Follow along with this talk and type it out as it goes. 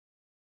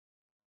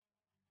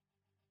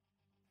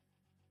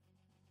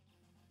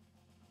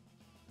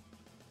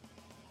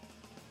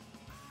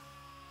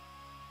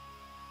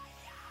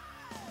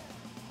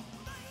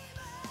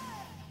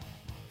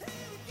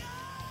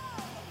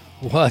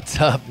What's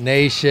up,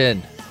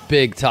 nation?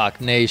 Big Talk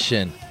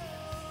Nation.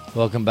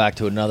 Welcome back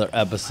to another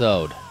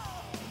episode.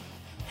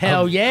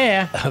 Hell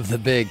yeah. Of the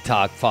Big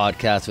Talk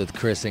Podcast with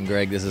Chris and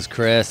Greg. This is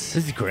Chris.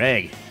 This is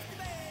Greg.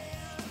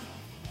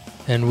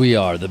 And we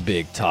are the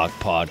Big Talk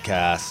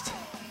Podcast.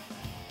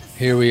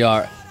 Here we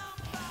are.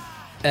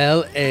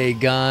 L.A.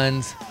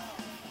 Guns,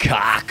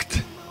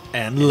 cocked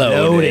and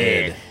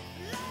loaded.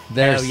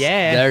 Hell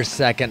yeah. Their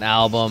second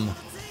album.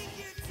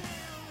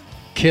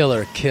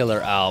 Killer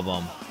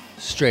album.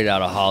 Straight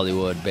out of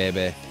Hollywood,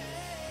 baby.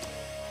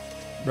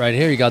 Right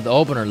here, you got the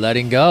opener,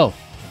 Letting Go.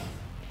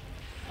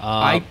 Go hold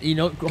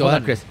ahead.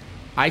 on, Chris.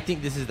 I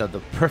think this is the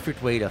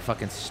perfect way to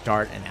fucking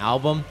start an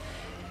album.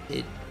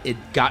 It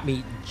got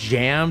me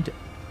jammed,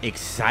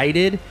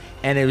 excited,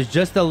 and it was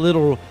just a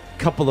little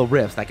couple of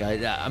riffs, like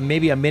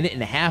maybe a minute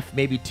and a half,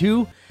 maybe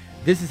two.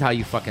 This is how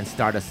you fucking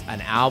start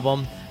an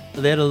album,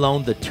 let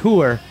alone the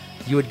tour.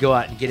 You would go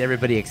out and get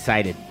everybody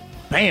excited.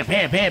 Bam,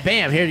 bam, bam,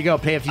 bam. Here you go.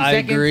 Play a few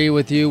seconds. I agree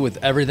with you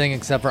with everything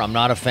except for I'm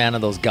not a fan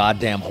of those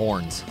goddamn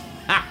horns.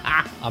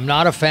 I'm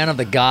not a fan of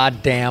the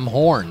goddamn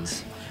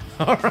horns.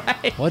 All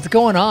right. What's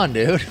going on,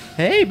 dude?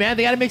 Hey, man,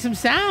 they got to make some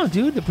sound,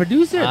 dude. The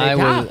producer,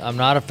 I'm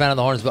not a fan of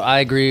the horns, but I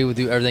agree with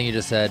you, everything you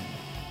just said.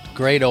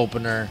 Great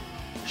opener,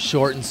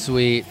 short and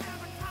sweet.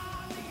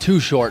 Too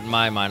short in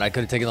my mind. I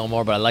could have taken a little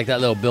more, but I like that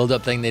little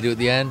build-up thing they do at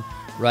the end.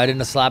 Right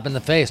into Slap in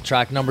the Face,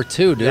 track number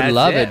 2, dude. That's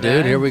Love it, dude.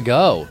 man. Here we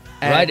go.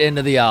 And right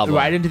into the album.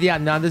 Right into the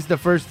album. Now, this is the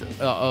first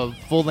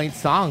full-length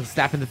song,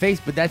 Slap in the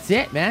Face, but that's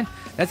it, man.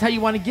 That's how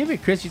you want to give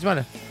it, Chris. You just want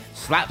to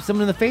slap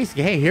someone in the face.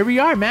 Hey, here we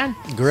are, man.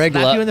 Greg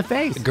slap you in the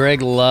face.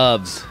 Greg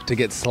loves to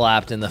get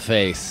slapped in the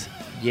face.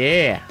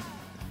 Yeah.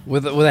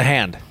 With a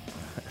hand.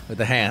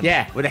 With a hand.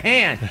 Yeah, with a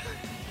hand.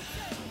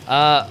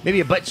 Maybe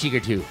a butt cheek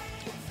or two.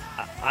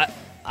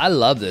 I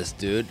love this,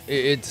 dude.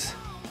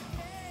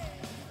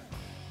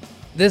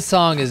 This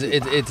song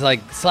it's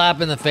like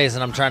slap in the face,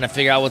 and I'm trying to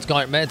figure out what's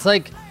going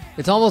on.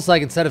 It's almost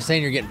like instead of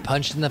saying you're getting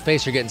punched in the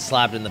face, you're getting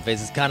slapped in the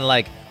face. It's kind of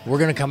like we're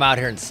gonna come out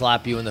here and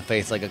slap you in the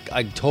face. Like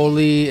I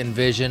totally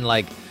envision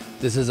like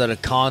this is at a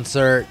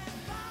concert.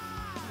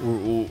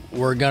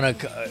 We're gonna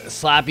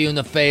slap you in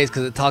the face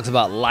because it talks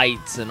about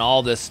lights and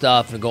all this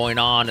stuff and going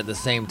on at the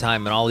same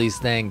time and all these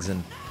things,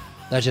 and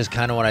that's just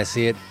kind of what I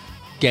see it.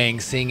 Gang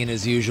singing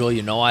as usual.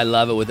 You know I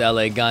love it with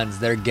LA Guns.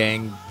 Their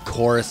gang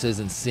choruses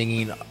and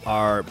singing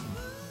are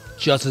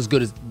just as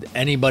good as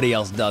anybody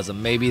else does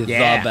them. Maybe the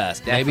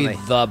best. Definitely. Maybe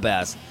the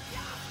best.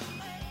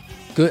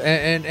 Good.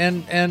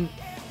 And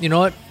you know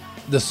what?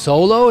 The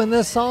solo in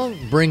this song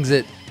brings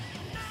it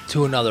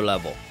to another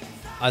level.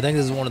 I think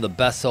this is one of the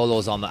best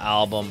solos on the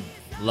album.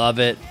 Love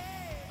it.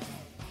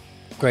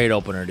 Great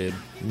opener, dude.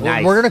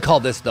 Nice. We're going to call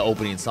this the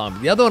opening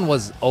song. The other one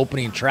was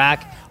opening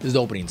track. This is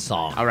the opening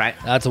song. All right.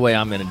 That's the way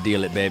I'm going to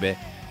deal it, baby.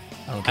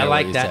 I don't care I what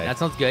like you that. say. That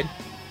sounds good.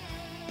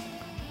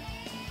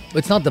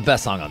 It's not the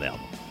best song on the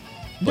album,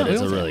 but No,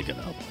 it's we a won't say really good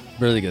album.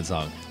 Really good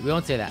song. We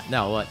won't say that.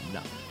 No, what? No.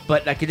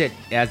 But like I did,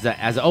 as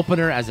an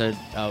opener, as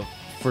a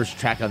first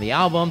track on the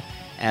album,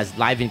 as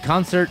live in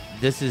concert,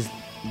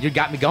 you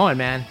got me going,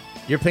 man.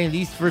 You're playing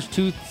these first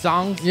two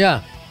songs.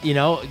 Yeah. You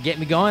know, get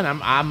me going. I'm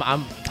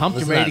pumped and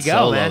Listen ready to to that go,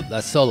 solo. man.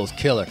 That solo's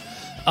killer.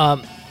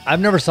 I've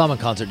never saw them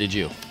in concert, did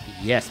you?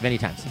 Yes, many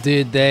times.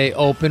 Did they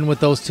open with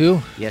those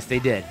two? Yes, they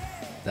did.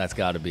 That's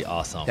got to be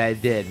awesome. They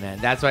did, man.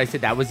 That's why I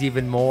said that was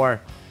even more,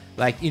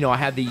 like, you know, I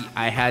had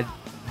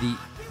the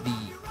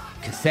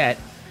cassette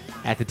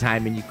at the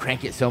time, and you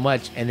crank it so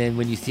much, and then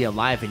when you see it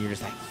live, and you're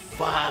just like,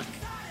 fuck,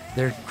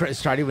 they're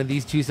starting with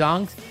these two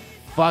songs.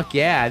 Fuck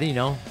yeah, you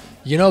know.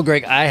 You know,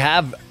 Greg,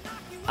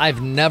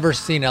 I've never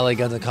seen LA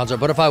Guns in concert,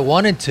 but if I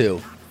wanted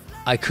to,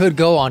 I could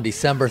go on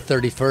December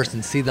 31st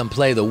and see them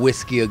play the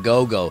Whiskey A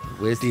Go-Go.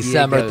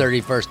 December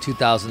 31st,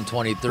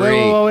 2023.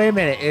 Wait a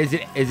minute. Is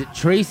it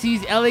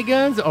Tracy's LA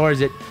Guns or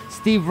is it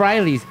Steve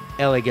Riley's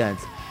LA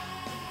Guns?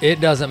 It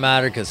doesn't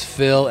matter because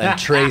Phil and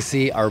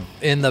Tracy are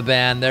in the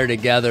band. They're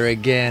together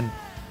again,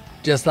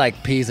 just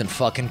like peas and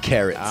fucking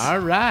carrots. All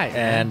right.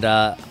 And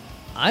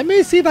I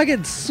may see if I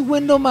can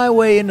swindle my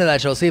way into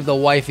that show. See if the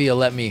wifey will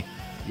let me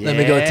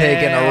go take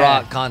in a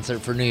rock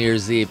concert for New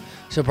Year's Eve.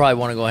 She'll probably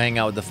want to go hang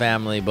out with the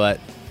family, but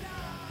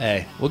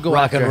hey, we'll go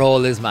rock after. and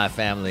roll is my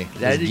family.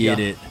 There Let's you get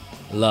go. it.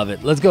 Love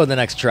it. Let's go to the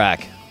next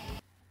track.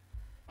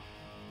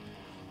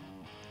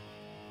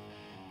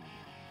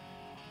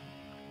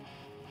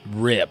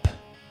 Rip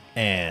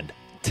and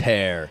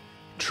Tear,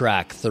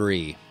 track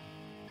 3.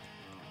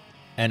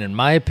 And in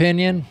my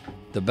opinion,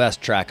 the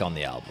best track on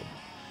the album.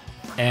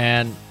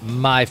 And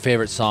my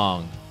favorite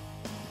song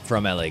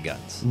from LA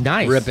Guns.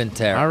 Nice. Rip and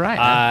Tear. All right,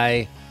 man.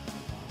 I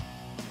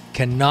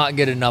cannot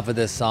get enough of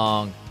this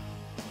song.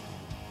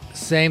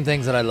 Same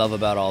things that I love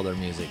about all their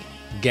music.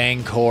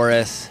 Gang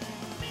chorus.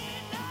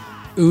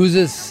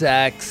 Oozes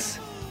sex.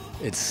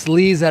 It's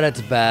sleaze at its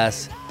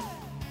best.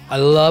 I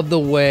love the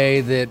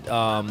way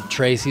that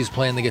Tracy's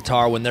playing the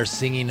guitar when they're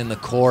singing in the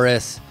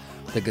chorus.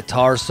 The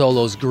guitar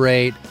solo's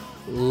great.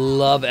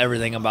 Love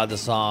everything about the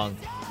song.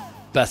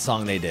 Best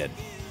song they did.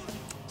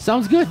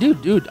 Sounds good,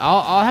 dude.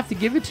 I'll have to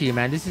give it to you,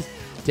 man. This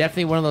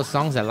definitely one of those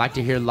songs I like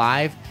to hear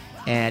live,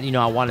 and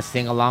I want to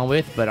sing along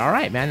with. But all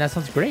right, man, that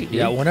sounds great. Dude.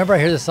 Yeah, whenever I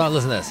hear this song,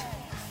 listen to this.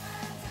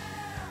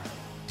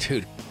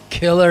 Dude,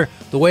 killer.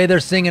 The way they're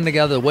singing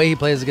together, the way he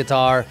plays the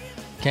guitar,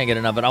 can't get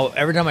enough. But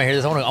every time I hear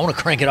this, I want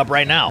to crank it up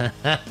right now.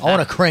 I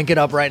want to crank it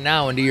up right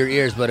now into your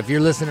ears. But if you're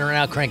listening right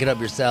now, crank it up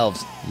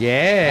yourselves.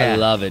 Yeah. I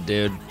love it,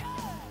 dude.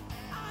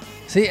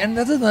 See, and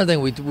that's another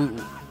thing. We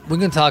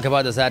can talk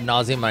about this ad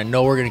nauseum, and I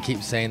know we're going to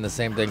keep saying the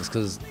same things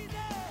because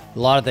a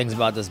lot of things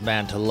about this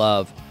band to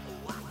love.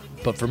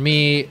 But for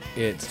me,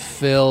 it's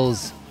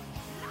Phil's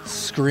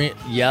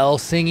yell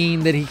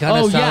singing that he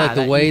kind of sounds like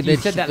the way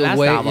that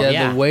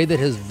the way that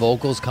his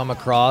vocals come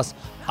across.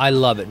 I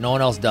love it. No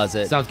one else does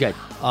it. Sounds good.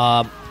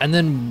 And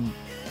then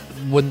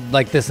when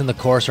like this in the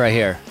chorus right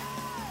here,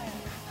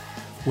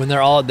 when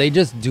they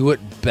just do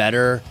it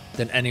better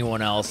than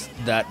anyone else.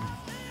 That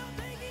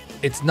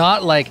it's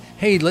not like,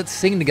 hey, let's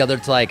sing together.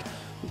 It's like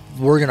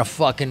we're gonna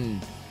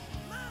fucking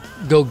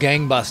go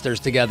gangbusters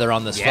together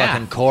on this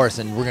fucking chorus,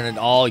 and we're gonna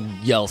all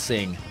yell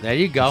sing. There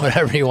you go.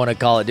 Whatever you want to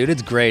call it, dude.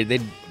 It's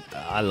great.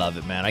 I love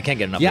it, man. I can't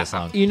get enough of this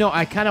song.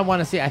 I kind of want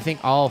to say I think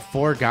all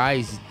 4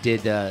 guys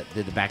did the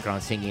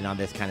background singing on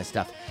this kind of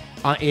stuff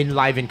in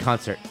live in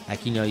concert.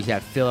 Like you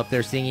have Phil up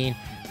there singing,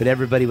 but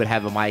everybody would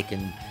have a mic,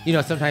 and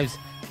sometimes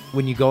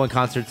when you go in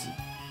concerts,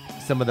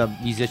 some of the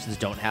musicians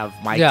don't have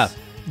mics. Yeah,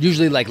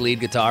 usually like lead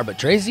guitar, but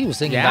Tracy was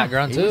singing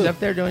background too. He was up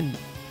there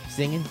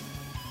singing,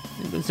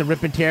 doing some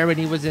rip and tear when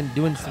he was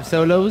doing some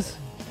solos.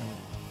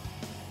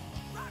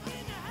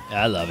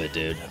 I love it,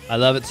 dude. I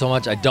love it so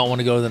much. I don't want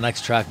to go to the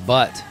next track,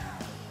 but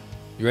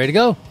you ready to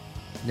go?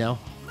 No.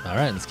 All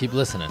right, let's keep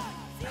listening.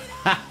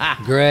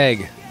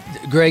 Gregg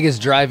is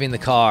driving the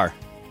car.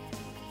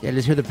 Yeah,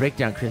 let's hear the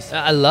breakdown, Chris.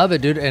 I love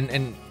it, dude,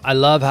 and I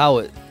love how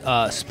it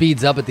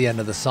speeds up at the end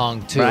of the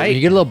song too. Right.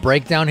 You get a little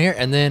breakdown here,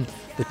 and then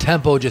the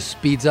tempo just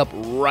speeds up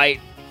right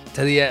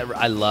to the end.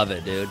 I love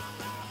it, dude.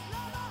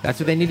 That's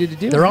what they needed to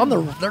do. They're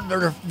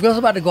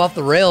about to go off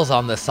the rails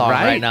on this song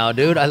right now,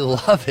 dude. I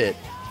love it.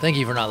 Thank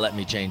you for not letting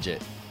me change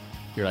it.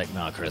 You're like,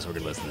 no, Chris, we're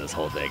gonna listen to this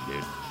whole thing,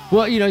 dude.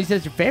 Well, he says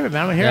it's your favorite,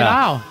 man. I'm gonna hear it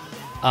now.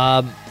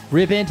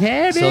 Rip and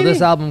tear, baby. So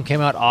this album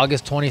came out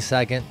August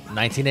 22nd,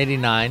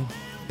 1989.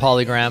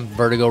 Polygram,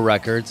 Vertigo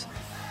Records.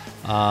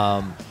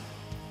 All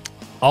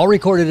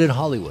recorded in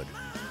Hollywood.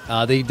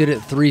 They did it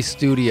at 3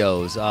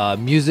 studios.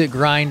 Music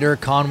Grinder,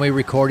 Conway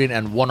Recording,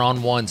 and One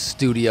on One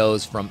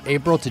Studios from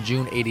April to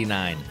June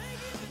 89.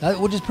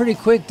 Which is pretty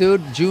quick,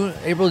 dude.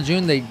 April to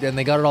June, they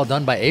got it all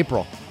done by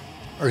April.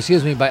 Or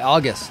excuse me, by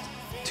August.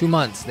 2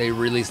 months they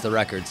released the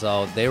record,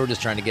 so they were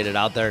just trying to get it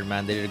out there, and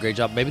man, they did a great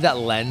job. Maybe that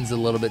lends a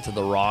little bit to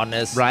the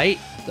rawness, right?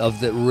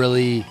 Of that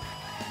really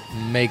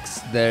makes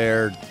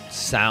their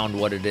sound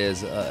what it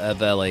is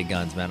of LA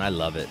Guns, man. I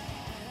love it.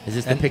 Is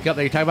this the pickup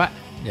that you're talking about?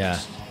 Yeah,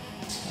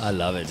 I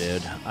love it,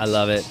 dude. I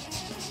love it.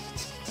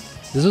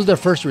 This was their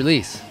first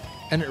release,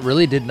 and it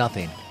really did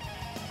nothing.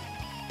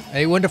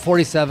 It went to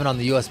 47 on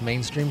the U.S.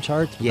 mainstream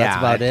charts, but that's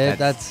about it.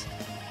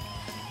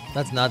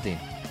 That's nothing.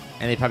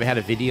 And they probably had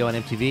a video on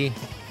MTV.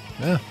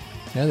 Yeah,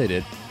 they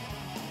did.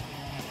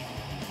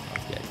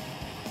 That's good.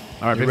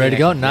 All right, you ready to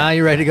go? Now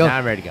you ready to go? Now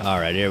I'm ready to go. All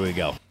right, here we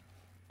go.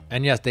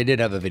 And yes, they did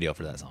have a video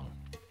for that song.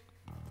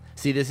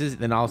 See,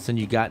 then all of a sudden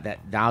you got that,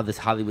 now this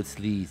Hollywood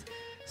sleaze.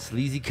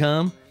 Sleazy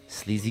come,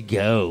 sleazy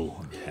go.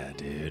 Yeah,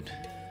 dude.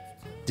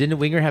 Didn't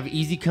Winger have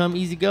easy come,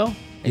 easy go?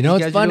 You know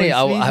what's funny?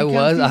 I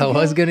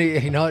was gonna,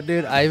 you know what,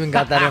 dude? I even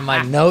got that in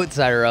my notes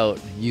I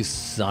wrote. You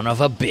son of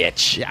a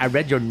bitch. Yeah, I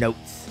read your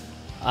notes.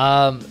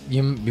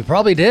 You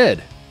probably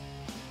did.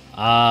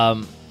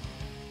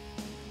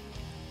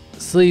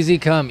 Sleazy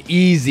come,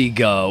 easy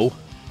go.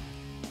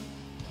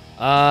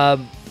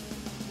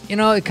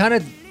 It kind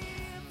of,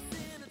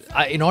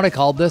 you know what I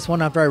called this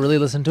one after I really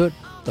listened to it?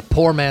 The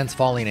Poor Man's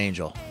Fallen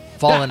Angel.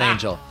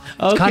 Angel.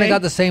 It's kind of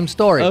got the same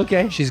story.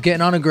 Okay. She's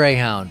getting on a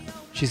Greyhound.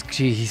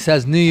 He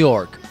says New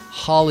York,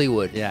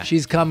 Hollywood. Yeah.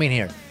 She's coming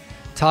here.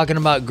 Talking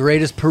about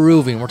greatest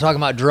Peruvian. We're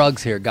talking about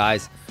drugs here,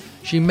 guys.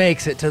 She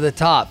makes it to the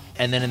top.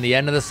 And then in the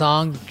end of the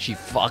song, she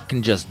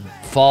fucking just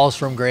falls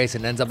from grace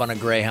and ends up on a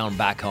Greyhound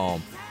back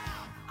home.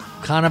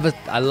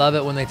 I love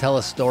it when they tell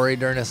a story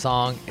during a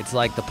song. It's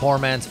like the Poor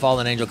Man's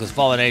Fallen Angel, because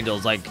Fallen Angel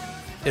is, like,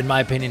 in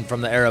my opinion,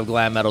 from the era of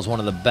glam metal, is one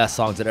of the best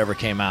songs that ever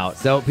came out.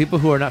 So people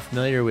who are not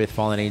familiar with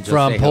Fallen Angel,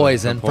 from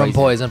Poison,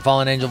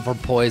 Fallen Angel from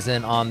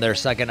Poison on their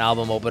second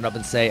album, Open Up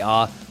and Say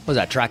Ah. What was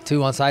that, track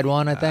 2 on side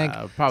 1, I think?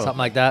 Probably. Something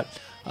like that.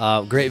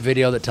 Great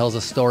video that tells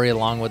a story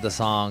along with the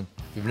song.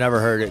 If you've never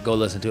heard it, go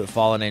listen to it.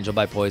 Fallen Angel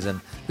by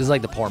Poison. This is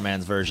like the poor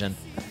man's version.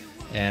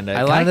 And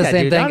I like the that,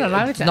 same dude. thing. No, I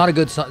like it's that. not a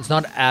good song. It's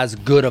not as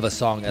good of a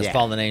song as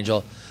Fallen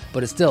Angel,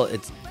 but it's still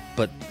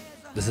but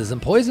this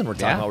isn't Poison we're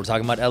talking about. We're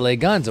talking about LA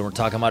Guns, and we're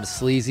talking about a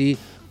sleazy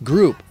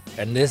group.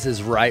 And this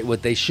is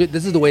what they should.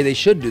 This is the way they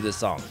should do this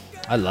song.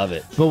 I love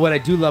it. But what I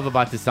do love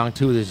about this song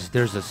too is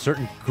there's a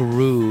certain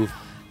groove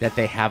that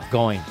they have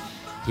going.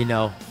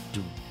 Yeah.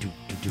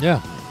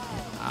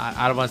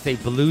 I don't want to say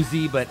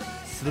bluesy, but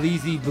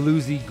sleazy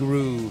bluesy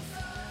groove,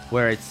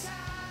 where it's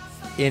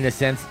in a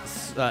sense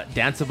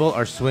danceable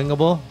or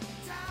swingable.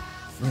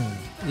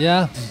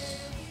 Yeah.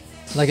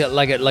 Like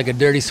a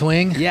dirty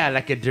swing. Yeah,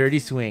 like a dirty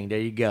swing. There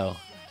you go.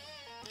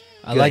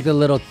 I like the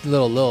little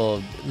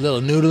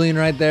noodling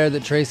right there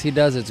that Tracy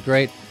does. It's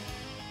great.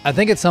 I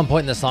think at some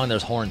point in the song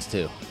there's horns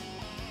too.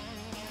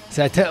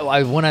 See,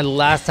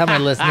 last time I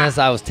listened to this,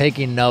 I was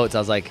taking notes. I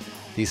was like,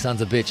 these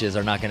sons of bitches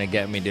are not gonna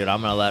get me, dude.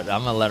 I'm gonna let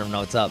them know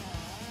what's up.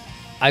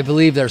 I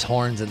believe there's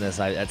horns in this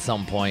at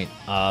some point.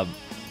 But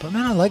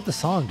man, I like the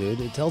song,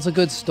 dude. It tells a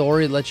good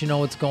story. It lets you know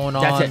what's going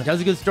on. That's it. Tells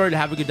a good story to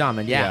have a good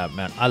diamond. Yeah. Yeah,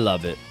 man, I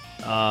love it.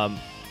 God,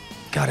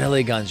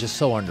 LA Guns just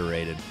so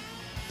underrated.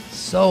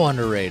 So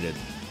underrated.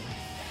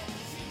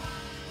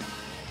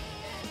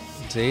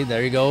 See,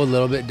 there you go. A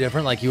little bit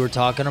different, like you were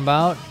talking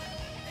about.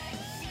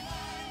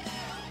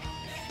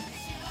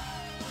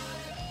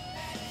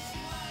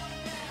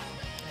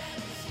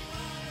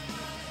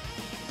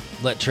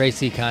 Let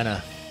Tracy kind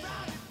of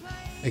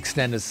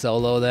extend his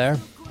solo there.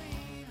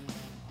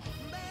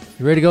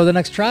 You ready to go to the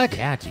next track?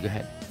 Yeah, go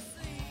ahead.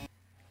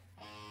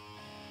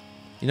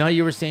 You know how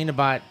you were saying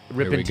about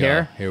rip and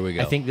tear? Here we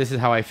go. I think this is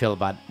how I feel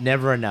about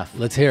Never Enough.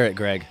 Let's hear it,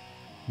 Greg.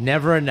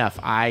 Never Enough.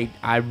 I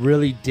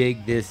really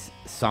dig this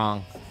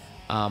song.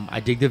 I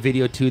dig the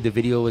video too. The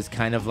video was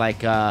kind of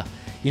like,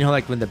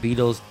 like when the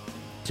Beatles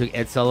took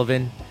Ed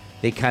Sullivan,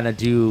 they kind of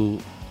do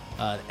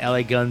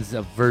LA Guns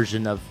a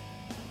version of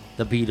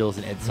the Beatles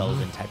and Ed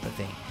Sullivan type of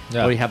thing.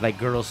 Yeah. Where you have like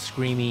girls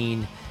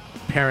screaming,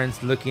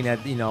 parents looking at,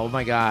 oh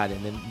my God,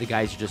 and then the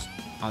guys are just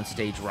on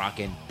stage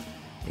rocking,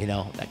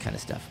 that kind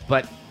of stuff.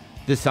 But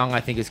this song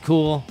I think is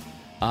cool,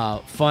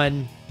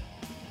 fun,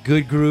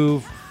 good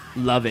groove,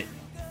 love it.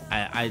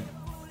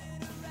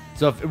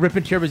 So if Rip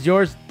and Tear was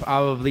yours,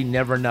 probably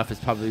Never Enough is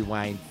probably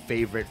my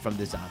favorite from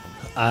this album.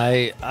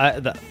 I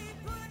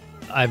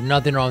have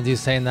nothing wrong with you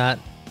saying that.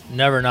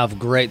 Never Enough,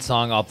 great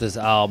song off this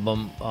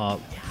album.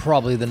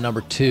 Probably the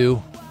number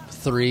 2,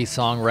 3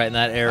 song right in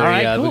that area. All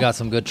right, cool. We got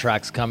some good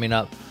tracks coming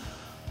up.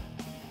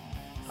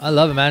 I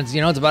love it, man.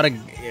 It's about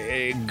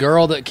a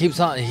girl that keeps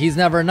on. He's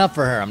never enough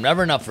for her. I'm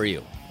never enough for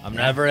you. I'm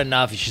never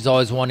enough. She's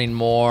always wanting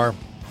more.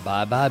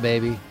 Bye, bye,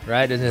 baby.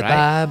 Right? And it's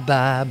bye,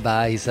 bye,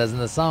 bye. He says in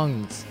the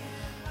song. It's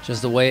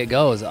just the way it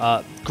goes.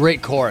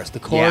 Great chorus. The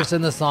chorus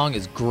in the song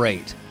is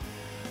great.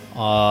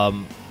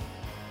 I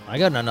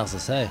got nothing else to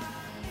say.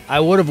 I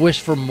would have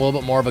wished for a little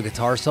bit more of a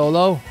guitar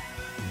solo,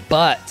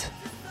 but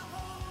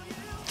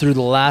through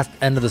the last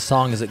end of the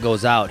song as it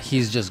goes out,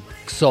 he's just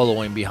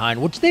soloing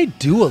behind, which they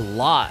do a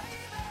lot.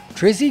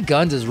 Tracy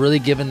Guns is really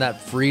given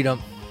that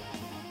freedom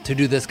to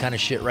do this kind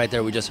of shit right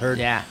there we just heard.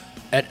 Yeah.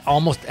 At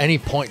almost any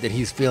point that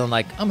he's feeling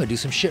like, I'm going to do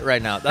some shit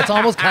right now. That's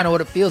almost kind of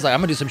what it feels like. I'm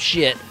going to do some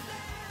shit.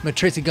 I'm going to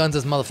Tracy Guns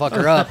this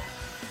motherfucker up.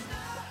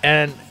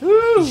 And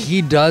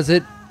he does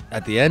it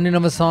at the ending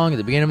of a song, at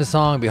the beginning of a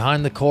song,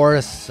 behind the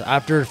chorus,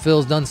 after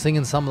Phil's done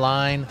singing some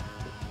line.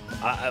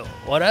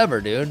 Whatever,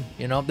 dude.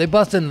 They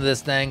bust into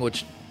this thing,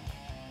 which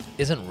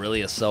isn't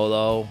really a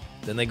solo.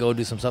 Then they go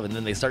do some stuff, and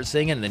then they start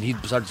singing, and then he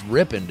starts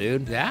ripping,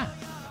 dude. Yeah.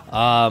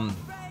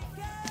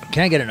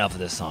 Can't get enough of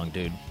this song,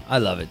 dude. I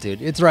love it,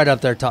 dude. It's right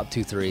up there, top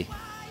 2, 3.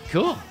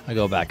 Cool. I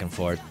go back and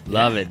forth.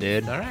 Love it,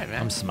 dude. All right,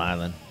 man. I'm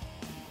smiling.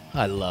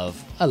 I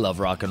love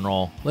rock and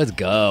roll. Let's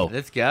go.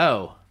 Let's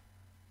go.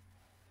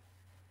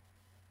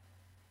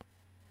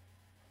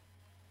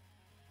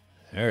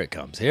 Here it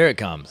comes. Here it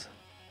comes.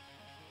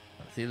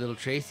 See little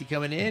Tracy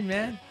coming in,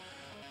 man.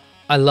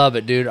 I love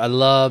it, dude. I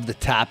love the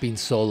tapping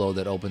solo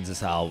that opens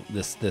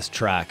this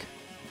track.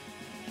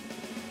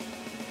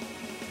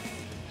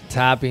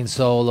 Tapping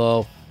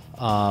solo.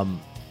 A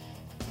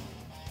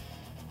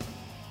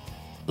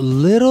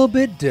little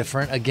bit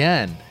different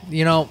again.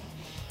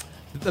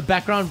 The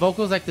background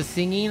vocals, like the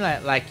singing,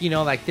 like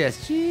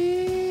this.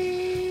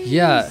 Jeez.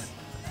 Yeah.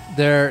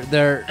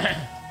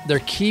 They're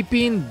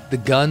keeping the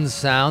Guns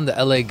sound,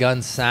 the LA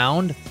Guns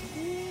sound,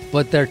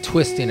 but they're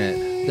twisting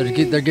it.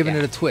 They're giving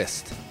it a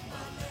twist.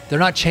 They're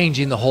not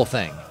changing the whole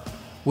thing,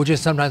 which is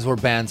sometimes where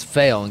bands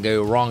fail and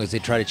go wrong, is they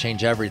try to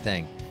change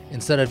everything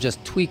instead of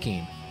just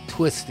tweaking,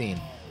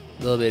 twisting,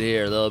 a little bit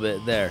here, a little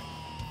bit there.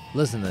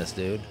 Listen to this,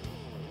 dude.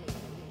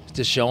 He's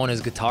just showing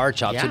his guitar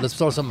chops. Yeah. Dude, let's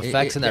throw some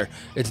effects in there.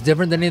 It's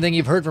different than anything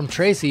you've heard from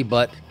Tracy,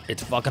 but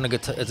it's fucking a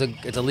guitar.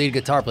 It's a lead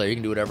guitar player. He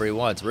can do whatever he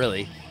wants,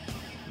 really.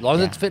 As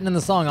long as it's fitting in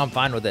the song, I'm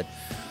fine with it.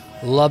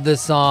 Love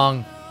this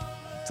song.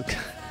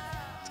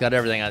 It's got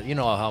everything. You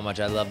know how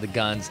much I love the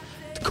Guns.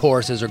 The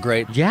choruses are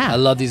great. Yeah. I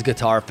love these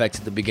guitar effects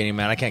at the beginning,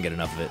 man. I can't get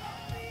enough of it.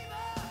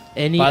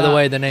 By the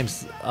way, the name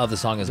of the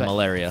song is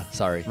Malaria.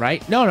 Sorry.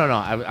 Right? No.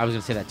 I was going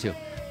to say that too.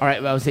 All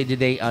right. I would say, did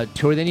they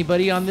tour with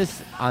anybody on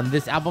this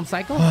album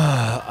cycle?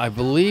 I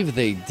believe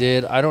they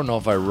did. I don't know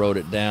if I wrote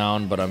it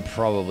down, but I'm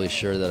probably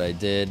sure that I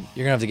did.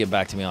 You're going to have to get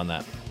back to me on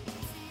that.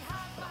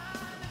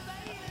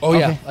 Oh,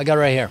 yeah. I got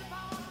it right here.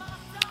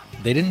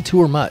 They didn't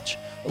tour much.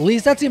 At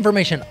least that's the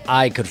information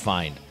I could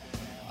find.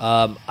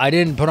 I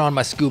didn't put on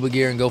my scuba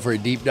gear and go for a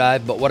deep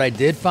dive, but what I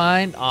did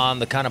find on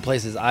the kind of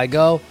places I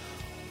go,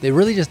 they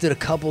really just did a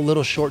couple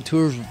little short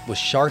tours with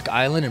Shark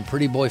Island and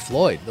Pretty Boy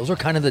Floyd. Those were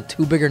kind of the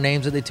two bigger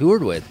names that they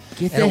toured with.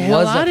 Get the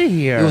hell out of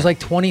here. It was like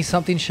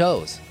 20-something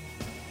shows.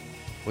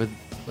 With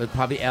With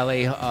probably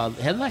LA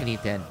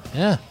headlining then.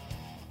 Yeah.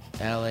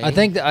 LA.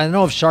 I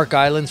know of Shark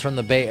Islands from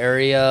the Bay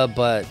Area,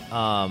 but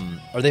are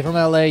they from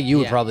LA? You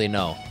would probably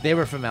know. They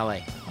were from LA.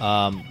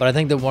 But I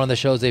think that one of the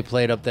shows they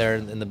played up there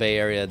in the Bay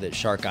Area that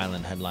Shark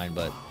Island headlined,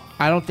 but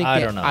I don't think I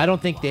don't know.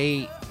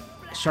 they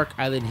Shark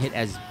Island hit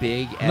as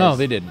big as No,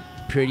 they didn't.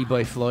 Pretty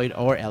Boy Floyd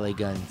or LA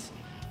Guns.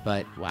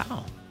 But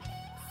wow.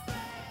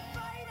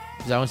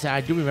 'Cause I want to say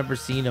I do remember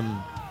seeing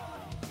them.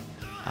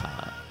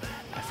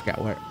 I forgot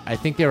where. I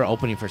think they were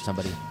opening for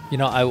somebody. You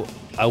know,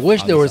 I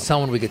wish there was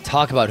someone we could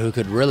talk about who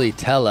could really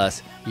tell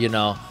us, you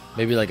know,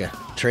 maybe like a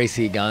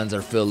Tracy Guns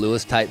or Phil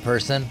Lewis type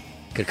person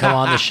could come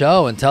on the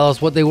show and tell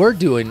us what they were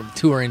doing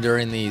touring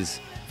during these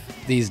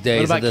days.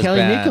 What about of this Kelly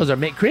band. Nichols or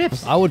Mick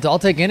Cripps? I'll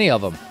take any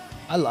of them.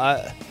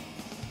 I'll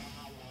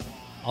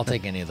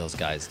take any of those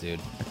guys, dude.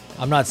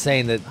 I'm not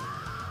saying that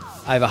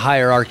I have a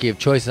hierarchy of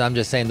choices. I'm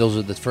just saying those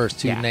are the first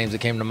two names that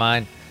came to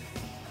mind.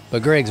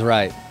 But Greg's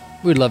right.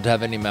 We'd love to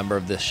have any member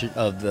of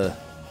the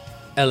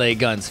LA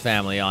Guns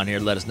family on here.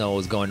 Let us know what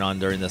was going on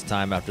during this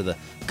time after the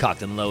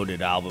Cocked and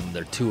Loaded album,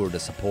 their tour to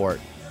support.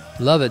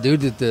 Love it,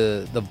 dude.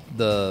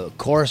 The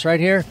chorus right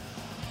here,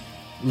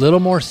 little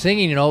more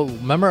singing. You know,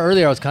 remember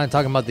earlier I was kind of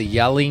talking about the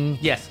yelling.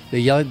 Yes. The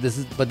yelling. This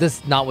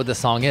is not what the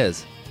song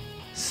is.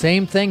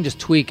 Same thing, just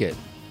tweak it.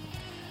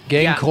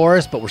 Getting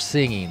chorus, but we're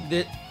singing.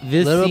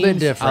 This little bit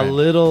different. A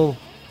little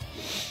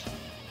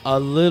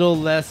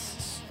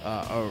less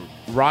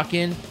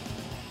rockin',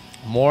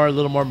 a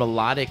little more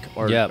melodic,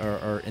 or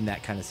in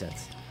that kind of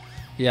sense.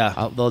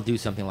 Yeah, they'll do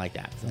something like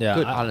that. So yeah,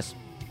 good, honest.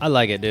 I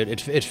like it, dude.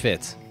 It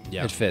fits.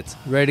 Yeah, it fits.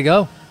 Ready to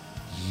go?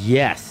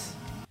 Yes.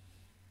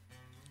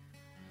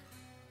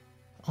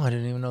 Oh, I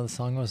didn't even know the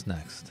song was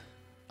next.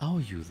 Oh,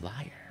 you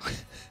liar!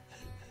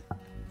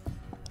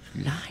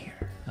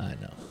 Liar. I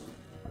know.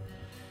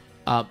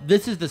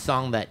 This is the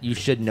song that you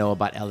should know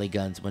about LA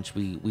Guns once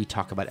we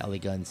talk about LA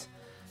Guns.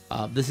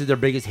 This is their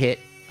biggest hit,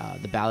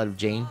 The Ballad of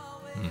Jane.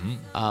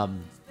 Mm-hmm.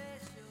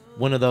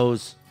 One of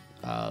those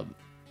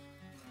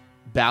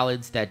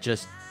ballads that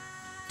just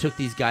took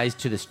these guys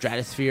to the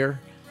stratosphere,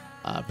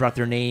 brought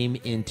their name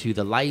into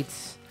the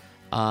lights.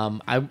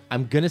 I'm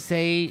going to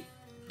say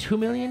 2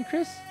 million,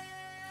 Chris?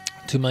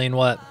 2 million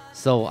what?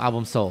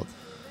 Album sold.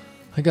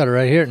 I got it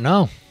right here.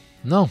 No.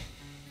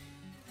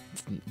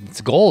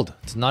 It's gold.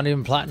 It's not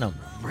even platinum.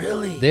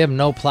 Really? They have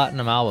no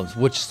platinum albums,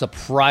 which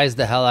surprised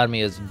the hell out of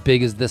me. As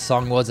big as this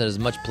song was and as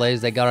much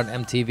plays they got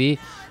on MTV,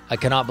 I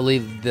cannot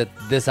believe that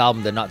this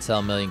album did not sell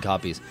 1 million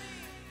copies.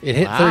 It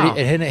hit 30.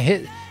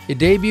 It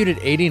debuted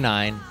at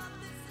 89.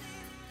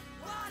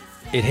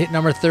 It hit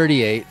number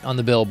 38 on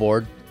the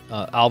Billboard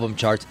album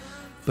charts.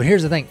 But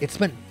here's the thing: it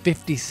spent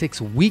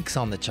 56 weeks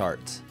on the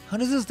charts. How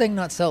does this thing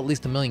not sell at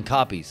least 1 million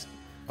copies?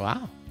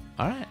 Wow.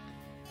 All right.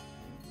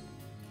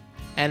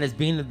 And it's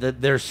being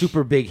their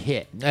super big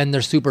hit. And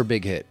their super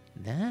big hit.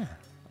 Yeah.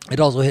 It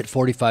also hit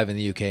 45 in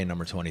the UK and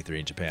number 23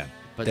 in Japan.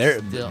 But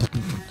still.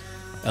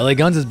 LA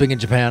Guns is big in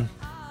Japan.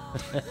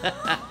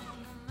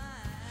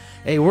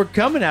 Hey, we're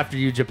coming after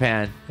you,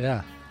 Japan.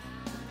 Yeah.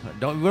 We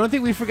don't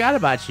think we forgot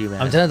about you,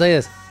 man. I'm trying to tell you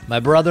this.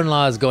 My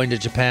brother-in-law is going to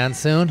Japan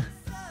soon.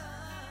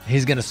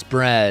 He's going to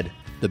spread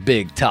the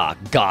big talk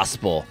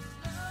gospel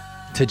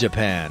to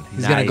Japan.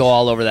 He's going to go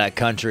all over that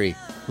country,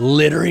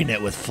 littering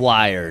it with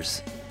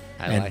flyers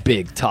and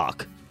big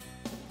talk.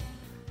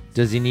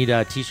 Does he need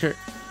a T-shirt?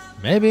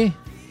 Maybe.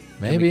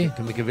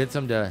 Can we convince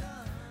him to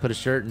put a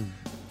shirt and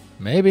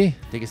maybe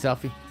take a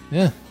selfie?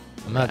 Yeah.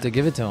 I'm going to have to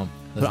give it to him.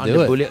 Let's put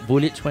do on it. the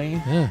bullet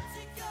train? Yeah.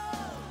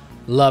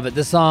 Love it.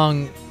 This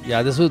song,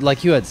 this was,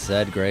 like you had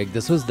said, Greg,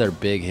 this was their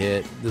big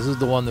hit. This was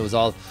the one that was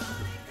all...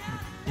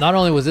 Not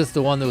only was this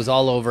the one that was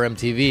all over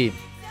MTV,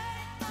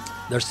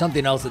 there's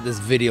something else that this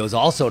video is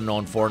also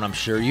known for, and I'm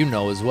sure you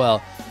know as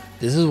well.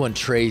 This is when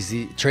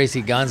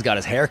Tracy Guns got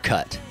his hair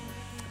cut.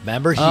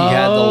 Remember? He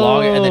had the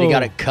long, and then he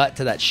got it cut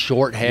to that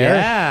short hair.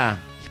 Yeah.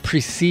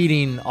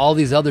 Preceding all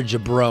these other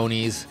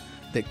jabronis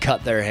that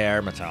cut their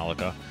hair,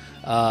 Metallica.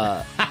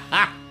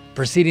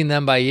 Preceding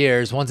them by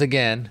years. Once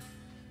again,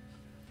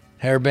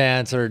 hair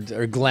bands or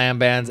glam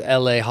bands,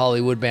 LA,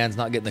 Hollywood bands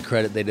not getting the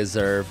credit they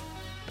deserve.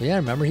 But yeah,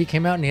 remember he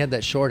came out and he had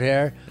that short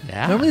hair.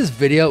 Yeah. Remember this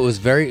video?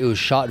 It was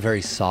shot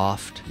very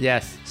soft.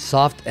 Yes.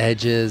 Soft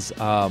edges.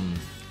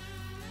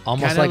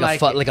 Almost Kinda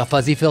like a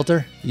fuzzy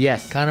filter.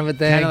 Yes. Kind of a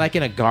thing. Kind of like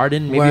in a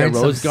garden, maybe a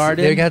rose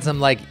garden. They got some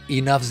like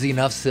enough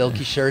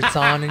silky shirts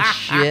on and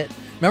shit.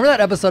 Remember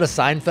that episode of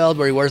Seinfeld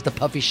where he wears the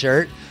puffy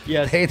shirt?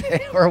 Yes.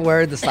 They were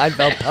wearing the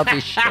Seinfeld puffy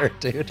shirt,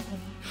 dude.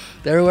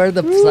 They were wearing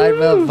the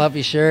Seinfeld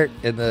puffy shirt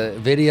in the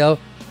video.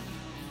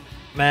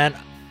 Man,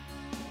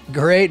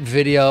 great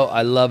video.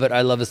 I love it.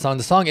 I love the song.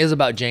 The song is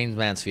about James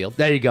Mansfield.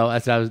 There you go.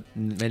 That's what I was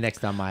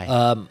next on my.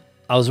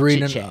 I was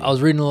reading a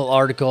little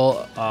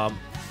article.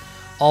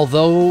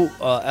 Although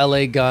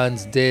LA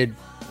Guns they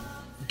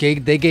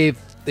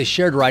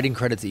shared writing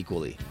credits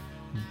equally,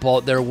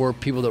 but there were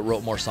people that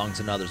wrote more songs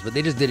than others, but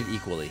they just did it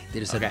equally. They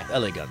just said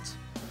LA Guns.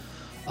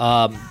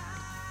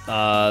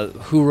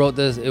 Who wrote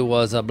this? It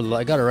was I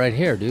got it right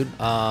here, dude.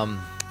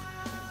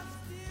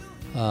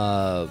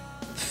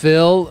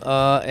 Phil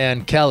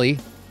and Kelly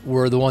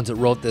were the ones that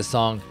wrote this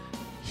song.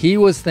 He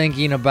was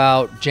thinking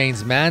about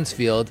James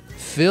Mansfield.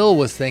 Phil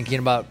was thinking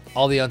about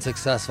all the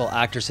unsuccessful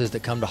actresses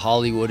that come to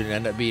Hollywood and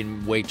end up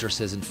being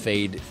waitresses and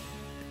fade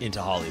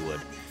into Hollywood.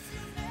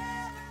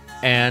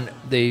 And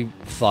they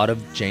thought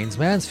of James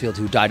Mansfield,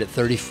 who died at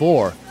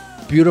 34.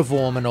 Beautiful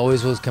woman,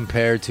 always was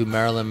compared to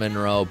Marilyn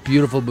Monroe.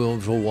 Beautiful,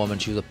 beautiful woman.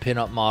 She was a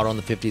pinup model in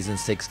the 50s and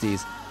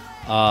 60s.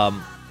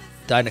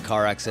 Died in a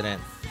car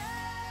accident.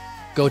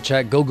 Go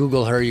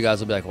Google her. You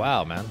guys will be like,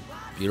 wow, man.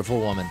 Beautiful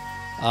woman.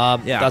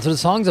 That's what the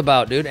song's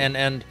about, dude.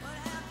 And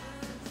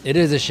it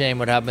is a shame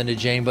what happened to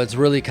Jane, but it's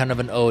really kind of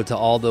an ode to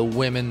all the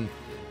women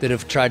that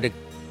have tried to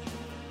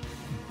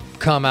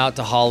come out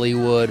to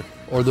Hollywood,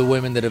 or the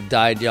women that have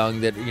died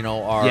young that, you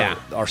know,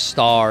 are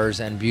stars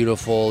and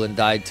beautiful and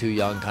died too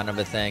young, kind of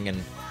a thing. And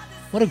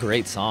what a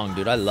great song,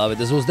 dude. I love it.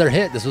 This was their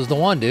hit. This was the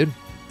one, dude.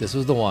 This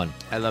was the one.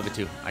 I love it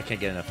too. I can't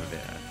get enough of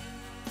it.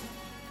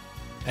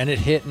 And it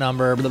hit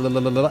number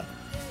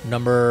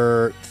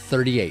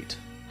 38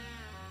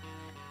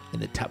 in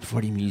the top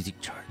 40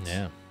 music charts.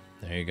 Yeah,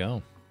 there you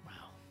go.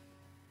 Wow.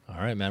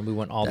 All right, man. We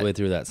went all the way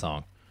through that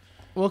song.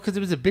 Well, because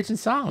it was a bitchin'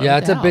 song. Yeah,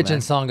 it's a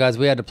bitchin' song, guys.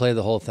 We had to play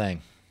the whole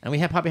thing. And we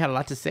probably had a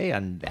lot to say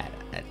on that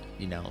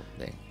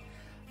thing.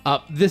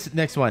 This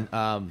next one,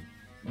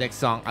 next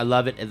song, I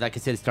love it. Like I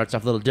said, it starts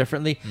off a little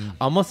differently.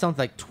 Almost sounds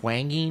like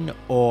twanging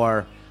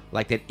or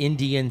like that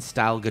Indian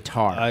style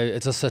guitar.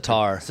 It's a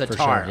sitar. Sitar,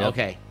 for sure. Yep.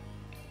 Okay.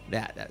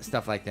 That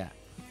stuff like that.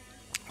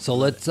 So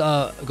let's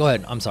go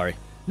ahead. I'm sorry.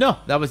 No,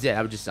 that was it.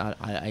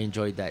 I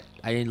enjoyed that.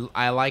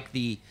 I like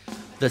the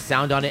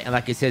sound on it, and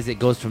like it says, it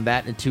goes from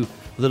that into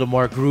a little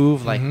more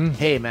groove. Like,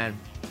 hey, man.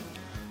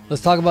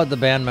 Let's talk about the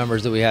band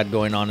members that we had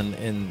going on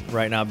in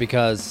right now,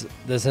 because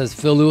this has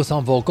Phil Lewis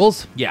on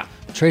vocals. Yeah.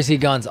 Tracy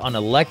Guns on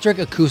electric,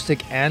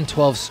 acoustic, and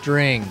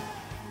 12-string.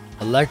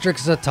 Electric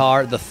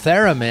sitar, the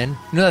theremin.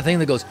 You know that thing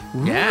that goes,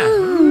 yeah.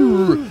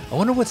 I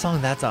wonder what song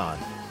that's on.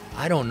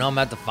 I don't know. I'm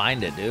going to have to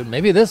find it, dude.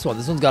 Maybe this one.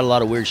 This one's got a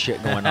lot of weird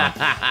shit going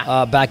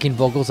on. Backing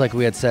vocals, like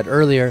we had said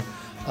earlier.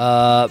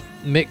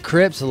 Mick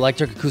Cripps,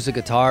 electric, acoustic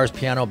guitars,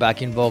 piano,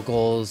 backing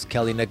vocals.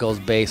 Kelly Nichols,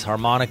 bass,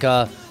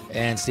 harmonica.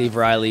 And Steve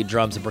Riley,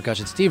 drums and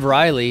percussion. Steve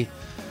Riley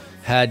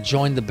had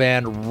joined the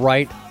band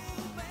right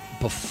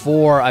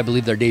before, I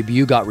believe, their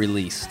debut got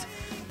released.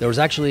 There was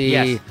actually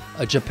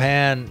a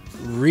Japan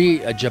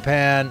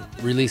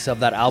release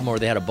of that album where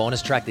they had a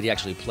bonus track that he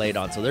actually played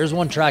on. So there's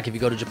one track, if you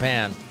go to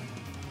Japan,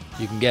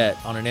 you can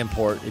get on an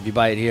import, if you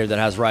buy it here, that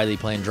has Riley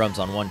playing drums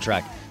on one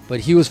track.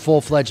 But he was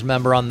full-fledged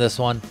member on this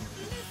one.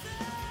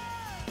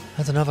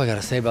 That's enough I got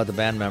to say about the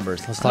band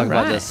members. Let's talk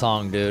about this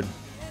song, dude.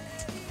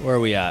 Where are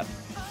we at?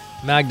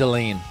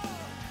 Magdalene.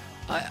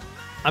 I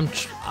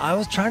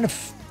was trying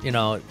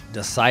to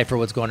decipher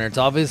what's going on. It's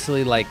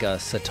obviously like a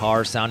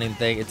sitar sounding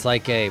thing. It's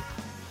like a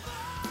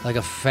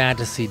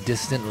fantasy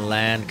distant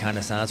land kind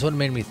of sound. That's what it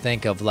made me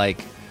think of.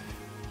 Like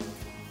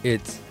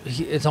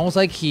it's almost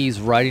like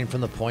he's writing from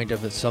the point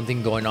of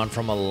something going on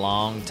from a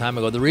long time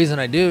ago. The reason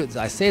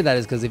I say that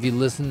is because if you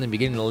listen in the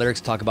beginning, the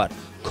lyrics talk about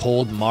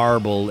cold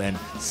marble and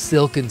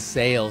silken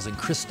sails and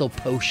crystal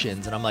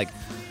potions, and I'm like,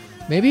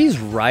 maybe he's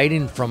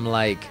writing from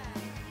like,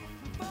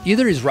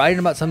 either he's writing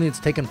about something that's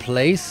taken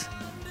place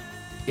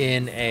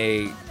in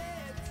a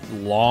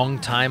long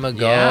time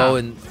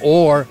ago,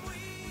 or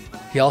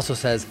he also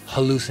says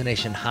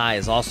hallucination high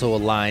is also a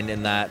line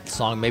in that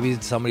song. Maybe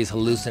somebody's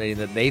hallucinating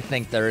that they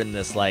think they're in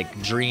this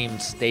like dream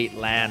state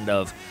land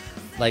of,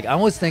 like, I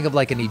always think of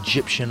like an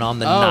Egyptian on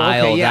the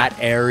Nile, that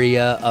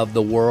area of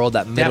the world,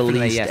 that Middle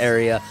East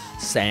area,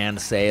 sand,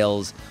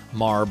 sails,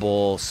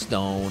 marble,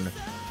 stone,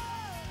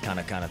 kind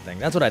of thing.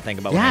 That's what I think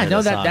about when I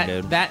hear this song,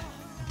 dude. That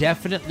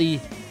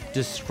definitely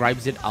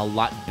describes it a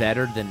lot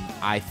better than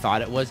I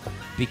thought it was,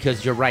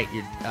 because you're right.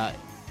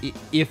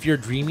 If you're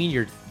dreaming,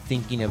 you're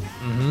thinking of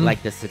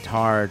like the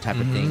sitar type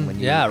of thing. When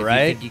you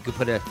think you could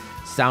put a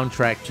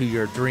soundtrack to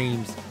your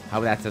dreams, how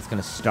that's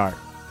going to start.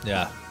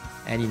 Yeah.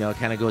 And it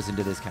kind of goes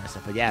into this kind of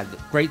stuff. But yeah,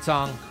 great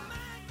song.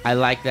 I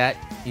like that.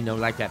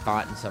 Like that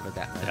thought and stuff like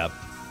that. Yep.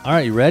 All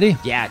right, you ready?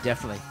 Yeah,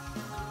 definitely.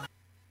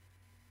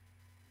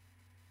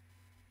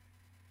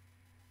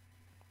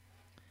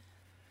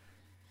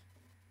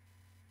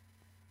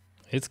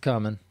 It's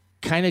coming.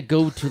 Kind of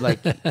go to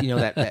like,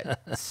 that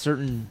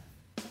certain.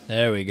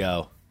 There we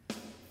go.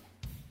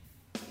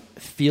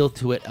 Feel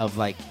to it of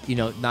like,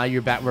 now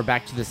we're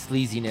back to the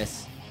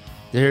sleaziness.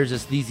 There's a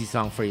sleazy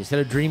song for you. Instead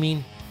of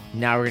dreaming,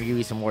 now we're going to give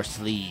you some more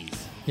sleaze.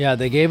 Yeah,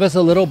 they gave us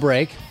a little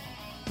break,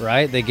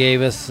 right? They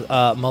gave us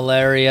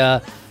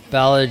Malaria,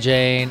 Bella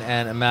Jane,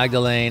 and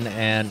Magdalene,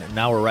 and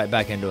now we're right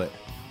back into it.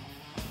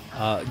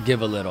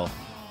 Give a little.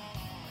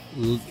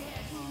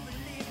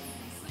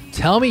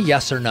 Tell me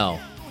yes or no.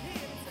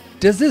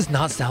 Does this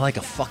not sound like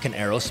a fucking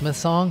Aerosmith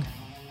song?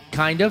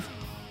 Kind of.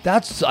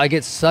 I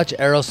get such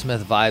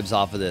Aerosmith vibes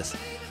off of this.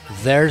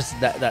 There's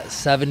that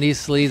 70s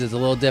sleaze is a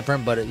little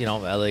different, but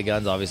LA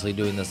Guns obviously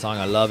doing this song.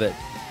 I love it.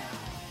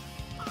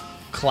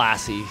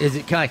 Classy. Is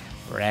it kind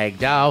of like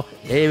ragdoll,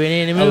 living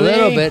in the movie? A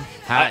little bit.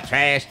 Hot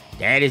trash,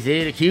 That is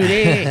it, a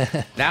cutie.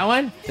 That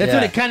one? That's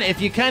what it kind of, if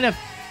you kind of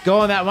go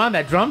on that one,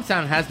 that drum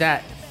sound has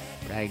that.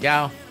 There you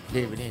go.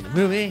 Living in the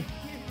movie.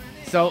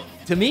 So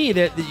to me,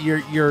 that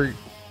you're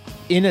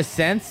in a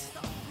sense,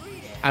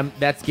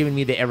 that's giving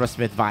me the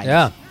Aerosmith vibes.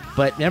 Yeah.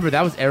 But remember,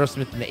 that was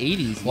Aerosmith in the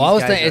 80s. Well, I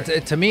was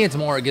thinking, to me, it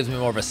gives me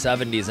more of a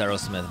 70s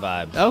Aerosmith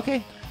vibe.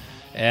 Okay.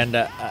 And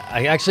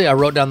I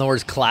wrote down the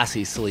words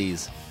classy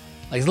sleaze.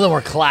 Like, it's a little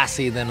more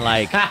classy than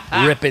like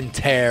Rip and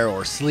Tear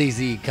or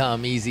Sleazy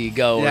Come Easy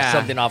Go or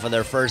something off of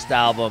their first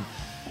album.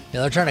 You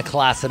know, they're trying to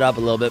class it up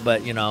a little bit,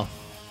 but you know,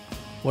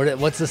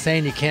 what's the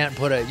saying? You can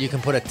put a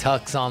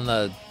tux on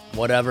the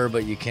whatever,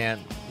 but you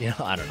can't. You know,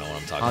 I don't know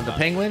what I'm talking about. On the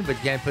penguin, but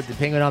you can't put the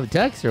penguin on the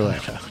tux or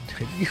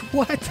what?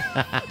 What?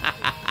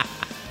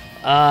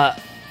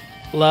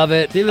 Love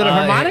it. See a little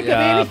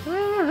harmonica,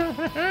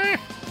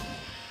 baby.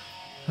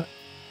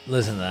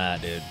 Listen to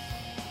that, dude.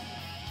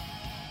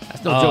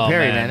 That's no Joe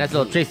Perry, man. That's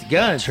little Tracy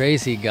Guns.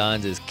 Tracy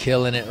Guns is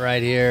killing it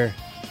right here.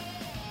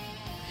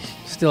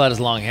 Still had his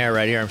long hair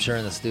right here, I'm sure,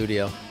 in the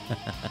studio.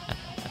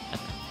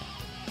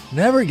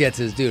 Never gets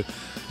his due.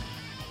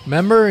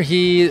 Remember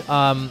he,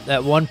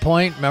 at one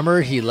point,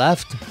 he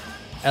left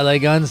LA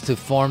Guns to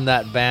form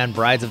that band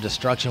Brides of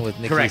Destruction with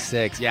Nikki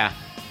Sixx. Yeah.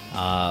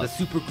 The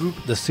super group.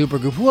 The super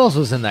group. Who else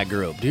was in that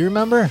group? Do you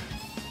remember?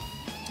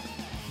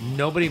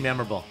 Nobody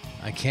memorable.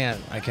 I can't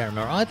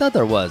remember. Oh, I thought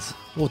there was.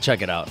 We'll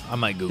check it out. I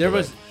might Google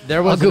it.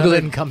 I'll Google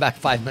it and come back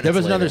 5 minutes There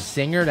was later. another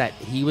singer that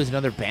he was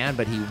another band,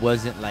 but he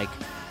wasn't like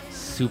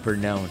super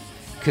known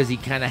because he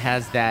kind of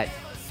has that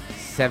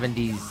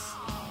 70s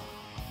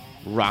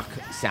rock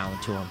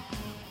sound to him.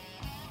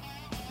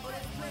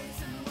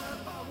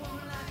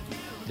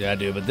 Yeah,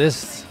 dude, but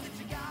this...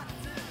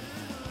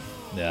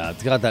 Yeah,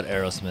 it's got that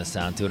Aerosmith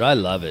sound to it. I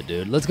love it,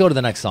 dude. Let's go to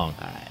the next song.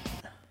 All right.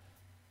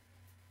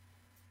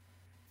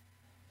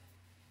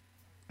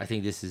 I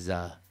think this is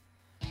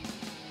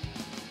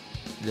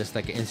just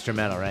like an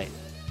instrumental, right?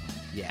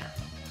 Yeah.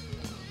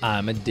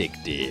 I'm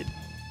addicted.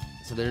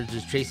 So there's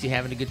just Tracy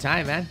having a good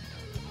time, man.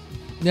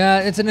 Yeah,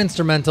 it's an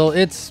instrumental.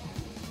 It's,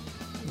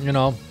 you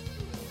know,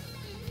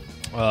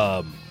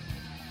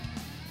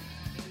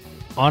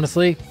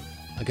 honestly,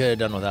 I could have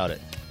done without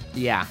it.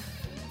 Yeah.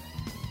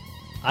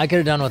 I could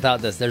have done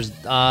without this. There's,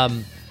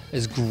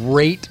 as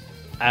great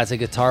as a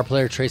guitar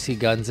player Tracy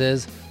Guns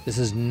is, this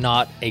is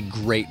not a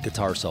great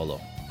guitar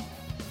solo.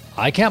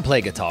 I can't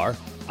play guitar.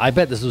 I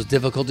bet this was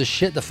difficult as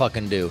shit to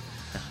fucking do.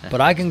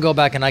 But I can go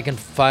back and I can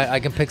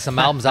pick some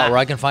albums out where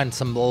I can find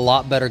some a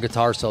lot better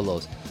guitar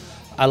solos.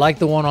 I like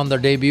the one on their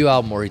debut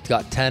album where he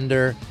got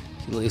Tender.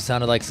 He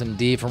sounded like some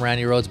D from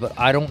Randy Rhoads, but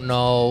I don't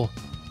know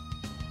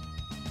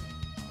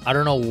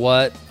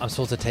what I'm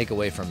supposed to take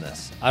away from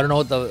this. I don't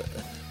know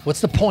what's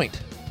the point?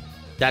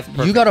 That's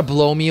perfect. You got to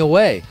blow me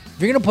away. If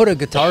you're going to put a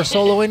guitar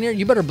solo in here,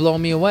 you better blow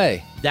me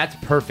away. That's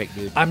perfect,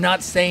 dude. I'm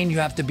not saying you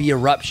have to be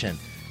Eruption,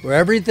 where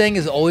everything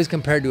is always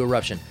compared to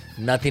Eruption.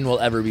 Nothing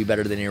will ever be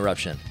better than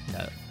Eruption.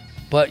 No.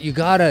 But you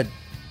got to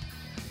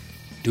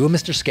do a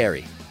Mr.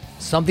 Scary.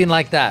 Something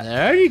like that.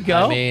 There you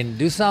go. I mean,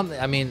 do something.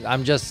 I mean,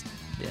 I'm just...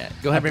 Yeah,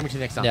 go ahead, bring me to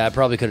the next song. Yeah, I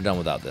probably could have done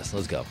without this.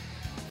 Let's go.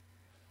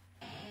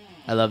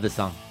 I love this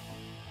song.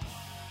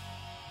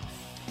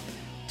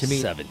 To me,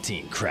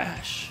 17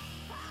 Crash.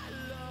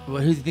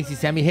 Well, who thinks he's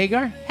Sammy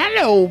Hagar?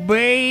 Hello,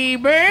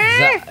 baby.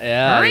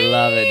 Yeah, I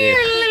love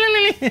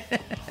it, dude.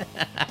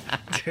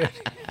 Dude,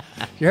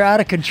 you're out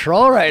of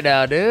control right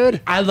now, dude.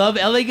 I love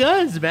LA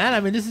Guns, man. I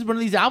mean, this is one of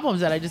these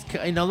albums that I just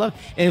love.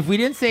 And if we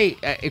didn't say,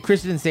 if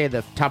Chris didn't say at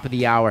the top of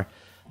the hour,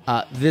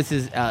 this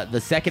is the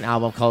second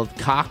album called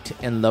Cocked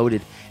and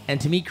Loaded. And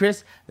to me,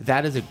 Chris,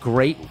 that is a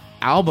great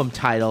album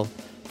title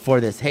for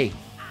this. Hey,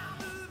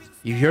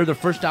 you hear the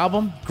first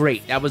album?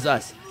 Great, that was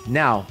us.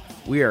 Now,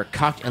 we are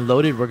cocked and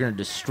loaded. We're going to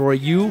destroy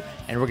you,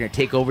 and we're going to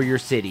take over your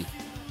city.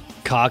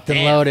 Cocked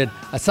and loaded.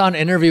 I saw an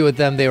interview with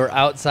them. They were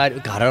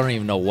outside. God, I don't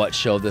even know what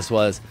show this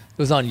was. It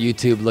was on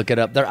YouTube. Look it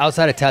up. They're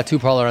outside a tattoo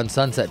parlor on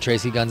Sunset.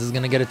 Tracy Guns is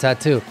going to get a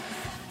tattoo.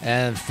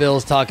 And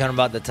Phil's talking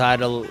about the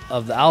title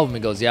of the album. He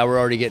goes, yeah, we're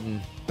already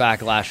getting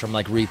backlash from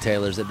like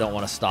retailers that don't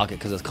want to stock it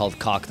because it's called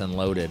Cocked and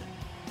Loaded.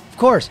 Of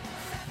course.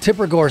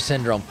 Tipper Gore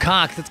syndrome.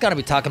 Cocked. It's got to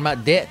be talking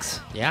about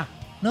dicks. Yeah.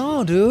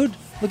 No, dude.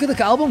 Look at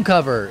the album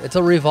cover. It's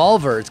a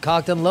revolver. It's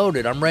cocked and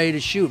loaded. I'm ready to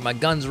shoot. My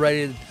gun's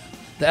ready.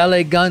 The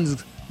LA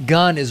Guns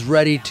gun is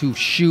ready to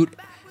shoot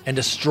and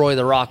destroy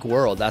the rock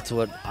world. That's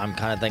what I'm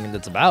kind of thinking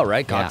it's about,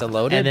 right? Cocked and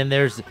loaded. And then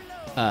there's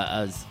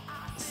a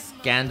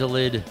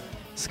scantily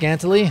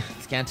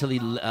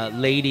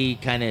lady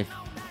kind of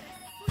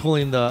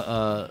pulling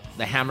the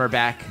hammer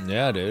back.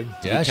 Yeah, dude.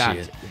 Yeah, she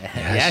is.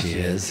 Yeah, she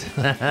is.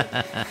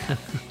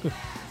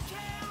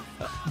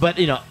 But,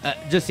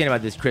 just saying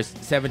about this, Chris,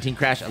 17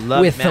 Crash, I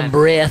love with it, man. some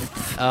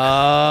breath.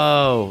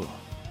 Oh.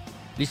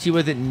 At least she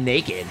wasn't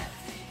naked.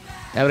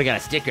 That would have got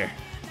a sticker.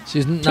 She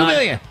was not, 2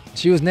 million.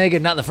 She was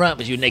naked, not in the front,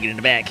 but she was naked in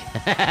the back.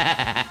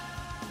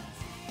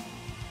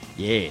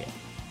 Yeah.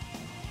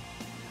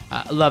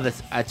 I love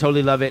this. I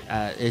totally love it.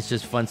 It's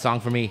just a fun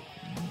song for me.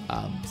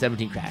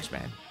 17 Crash,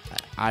 man.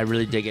 I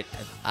really dig it.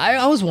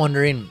 I was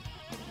wondering,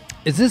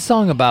 is this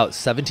song about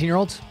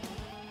 17-year-olds?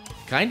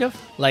 Kind of.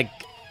 Like,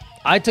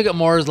 I took it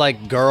more as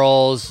like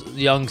girls,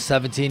 young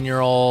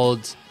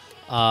 17-year-olds,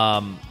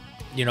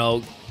 you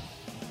know,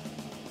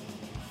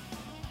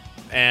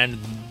 and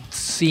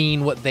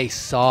seeing what they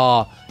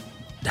saw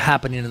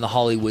happening in the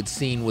Hollywood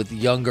scene with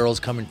young girls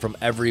coming from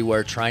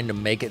everywhere trying to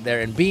make it there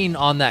and being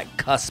on that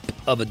cusp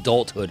of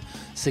adulthood,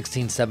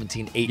 16,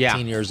 17,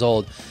 18 years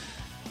old.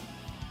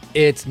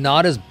 It's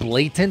not as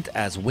blatant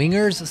as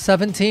Winger's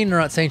 17. They're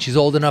not saying she's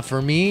old enough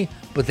for me,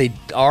 but they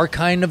are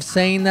kind of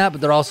saying that. But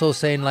they're also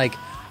saying, like,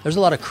 there's a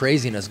lot of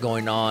craziness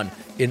going on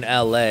in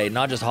L.A.,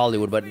 not just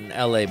Hollywood, but in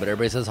L.A., but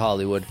everybody says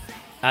Hollywood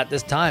at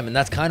this time. And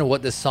that's kind of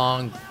what this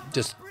song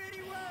just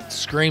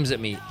screams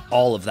at me,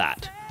 all of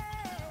that.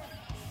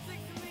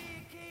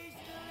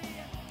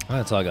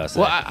 That's all I got to say.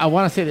 Well, I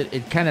want to say that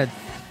it kind of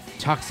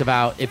talks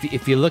about,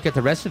 if you look at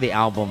the rest of the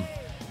album,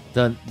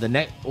 the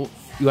next...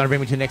 You want to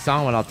bring me to the next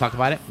song and I'll talk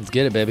about it? Let's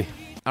get it, baby.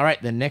 All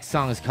right, the next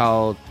song is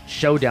called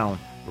Showdown,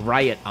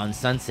 Riot on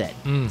Sunset.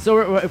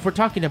 So if we're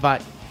talking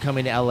about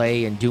coming to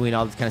L.A. and doing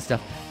all this kind of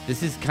stuff,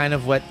 this is kind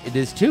of what it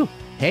is too.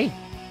 Hey,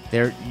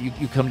 there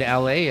you come to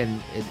L.A.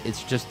 and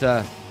it's just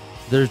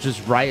there's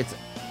just riots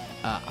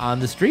on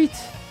the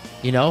streets.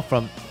 You know,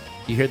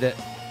 you hear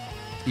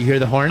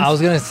the horns. I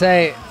was gonna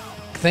say,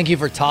 thank you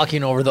for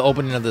talking over the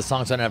opening of the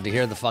song, so I don't have to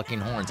hear the fucking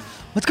horns.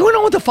 What's going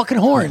on with the fucking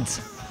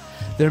horns?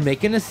 They're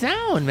making a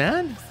sound,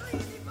 man.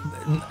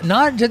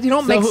 Not just, you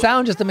don't make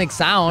sound just to make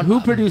sound. Who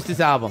produced this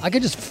album? I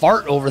could just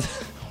fart over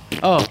the...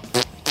 Oh,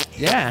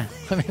 yeah.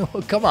 I mean,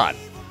 well, come on.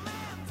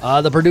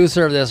 The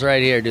producer of this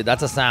right here, dude,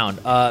 that's a sound.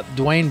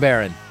 Dwayne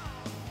Barron.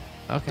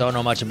 Okay. Don't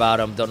know much about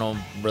him. Don't know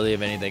really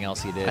of anything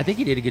else he did. I think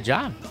he did a good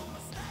job.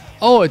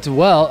 Oh,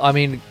 I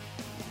mean,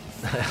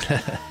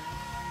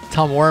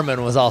 Tom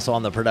Werman was also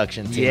on the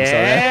production team.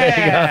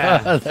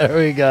 Yeah. So there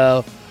we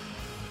go.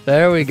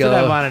 There we go.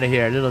 That's what I wanted to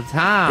hear, little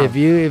Tom. If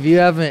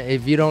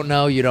you don't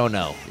know, you don't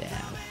know. Yeah.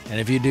 And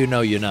if you do know,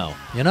 you know.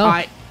 You know?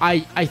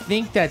 I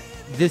think that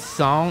this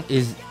song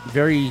is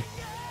very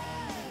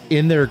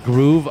in their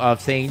groove of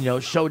saying, you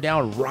know,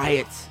 showdown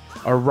riots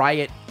or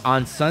riot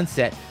on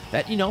Sunset.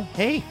 That, you know,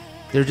 hey,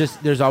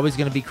 there's always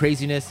going to be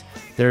craziness.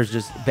 There's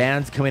just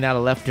bands coming out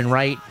of left and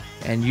right,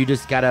 and you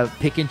just got to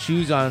pick and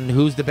choose on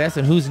who's the best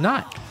and who's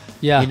not.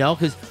 Yeah. You know,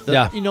 because,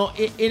 you know,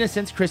 in a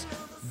sense, Chris,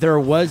 there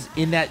was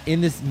in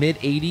this mid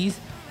 80s,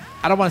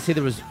 I don't want to say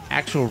there was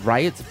actual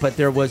riots, but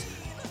there was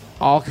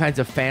all kinds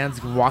of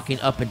fans walking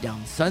up and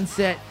down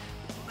Sunset,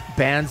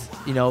 bands,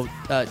 you know,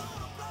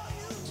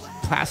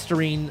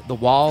 plastering the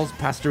walls,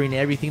 plastering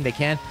everything they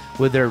can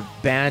with their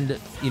band,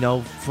 you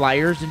know,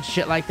 flyers and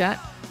shit like that.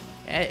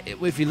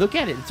 If you look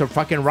at it, it's a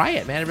fucking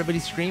riot, man.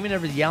 Everybody's screaming,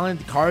 everybody's yelling,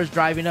 the cars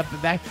driving up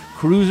and back,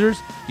 cruisers.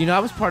 You know, I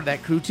was part of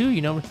that crew too.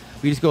 You know,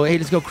 we just go, hey,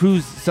 let's go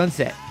cruise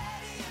Sunset.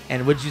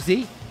 And what did you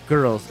see?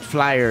 Girls,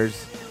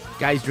 flyers,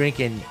 guys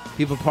drinking,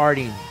 people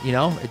partying, you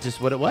know, it's just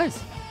what it was.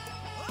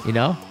 You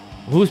know,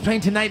 who's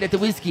playing tonight at the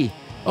Whiskey?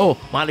 Oh,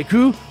 Motley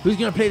Crue, who's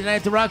gonna play tonight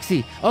at the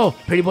Roxy? Oh,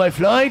 Pretty Boy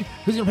Floyd,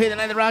 who's gonna play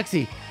tonight at the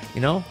Roxy?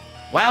 You know,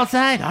 Wild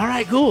Side, all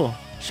right, cool.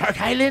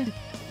 Shark Island,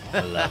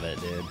 I love it,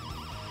 dude.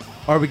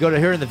 Or we go to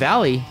here in the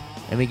Valley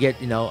and we get,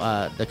 you know,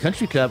 the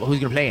country club. Who's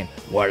gonna play in?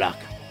 Warlock,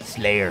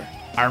 Slayer,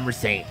 Armor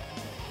Saint.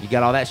 You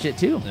got all that shit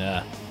too.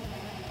 Yeah,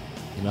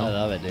 you know, I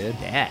love it, dude.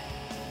 Yeah.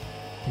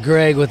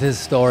 Gregg with his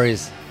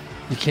stories.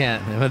 You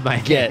can't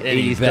get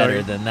any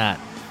better than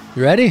that.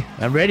 You ready?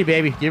 I'm ready,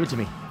 baby. Give it to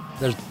me.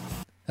 That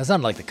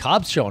sounded like the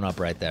cops showing up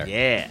right there.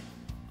 Yeah.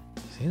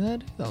 See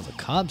that? That was the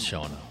cops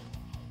showing up.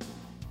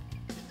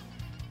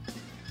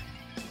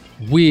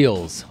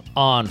 Wheels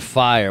on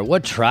Fire.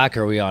 What track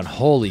are we on?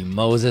 Holy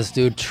Moses,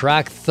 dude.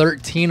 Track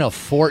 13 of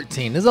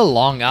 14. This is a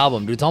long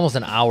album, dude. It's almost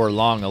an hour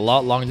long. A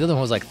lot longer. The other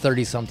one was like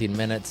 30-something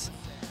minutes.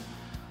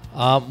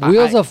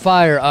 Wheels of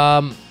Fire.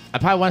 I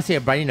probably want to say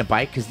I'm riding a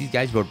bike because these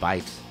guys rode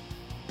bikes.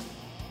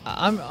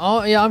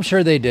 I'm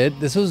sure they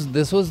did. This was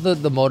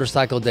the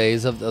motorcycle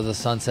days of the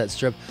Sunset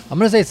Strip. I'm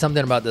gonna say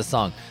something about this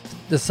song.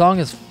 This song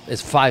is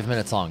 5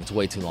 minutes long. It's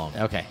way too long.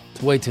 Okay,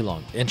 it's way too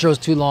long. Intro's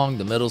too long.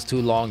 The middle's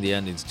too long. The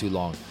ending's too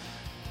long.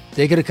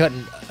 They could have cut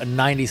a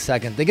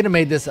 90-second. They could have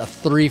made this a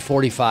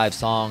 3:45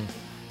 song,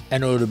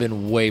 and it would have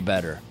been way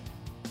better.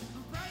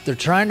 They're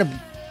trying to.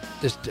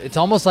 It's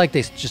almost like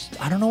they just.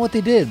 I don't know what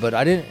they did, but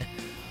I didn't.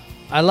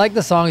 I like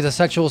the song. It's a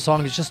sexual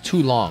song. It's just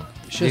too long.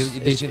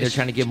 They're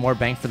trying to get more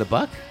bang for the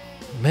buck?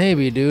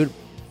 Maybe, dude.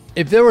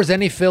 If there was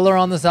any filler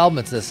on this album,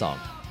 it's this song.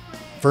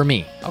 For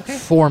me. Okay.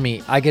 For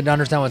me. I can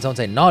understand when someone's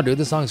saying, no, dude,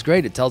 this song's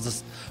great. It tells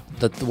us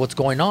what's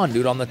going on,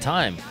 dude, on the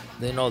time.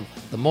 You know,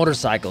 the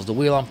motorcycles, the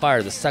wheel on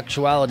fire, the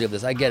sexuality of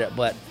this. I get it.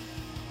 But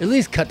at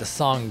least cut the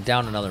song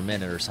down another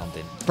minute or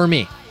something. For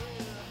me.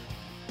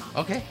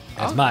 Okay.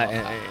 It's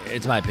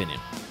my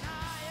opinion.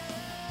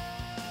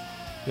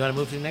 You want to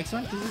move to the next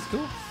one? This is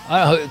cool.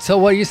 So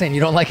what are you saying?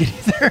 You don't like it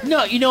either?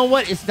 No, you know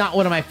what? It's not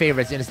one of my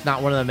favorites, and it's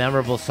not one of the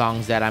memorable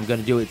songs that I'm going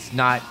to do. It's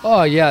not.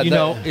 Oh yeah. You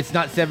know, it's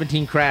not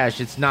 17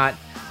 Crash. It's not.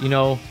 You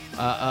know.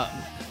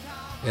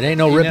 It ain't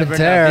no rip and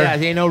tear. Yeah,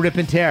 it ain't no rip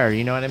and tear.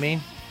 You know what I mean?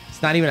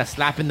 It's not even a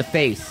slap in the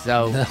face.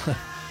 So.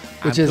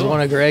 which is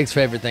one of Greg's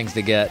favorite things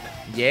to get.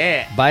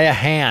 Yeah. By a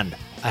hand.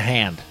 A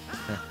hand.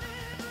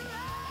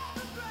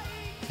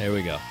 There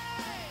we go.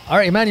 All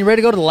right, man, you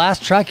ready to go to the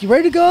last track? You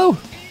ready to go?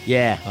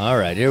 Yeah. All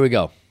right, here we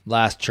go.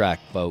 Last track,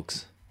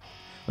 folks.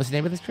 What's the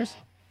name of this, Chris?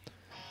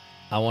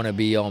 I Want to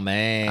Be Your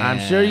Man. I'm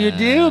sure you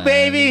do,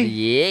 baby.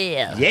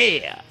 Yeah.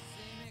 Yeah.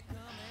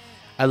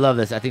 I love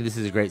this. I think this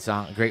is a great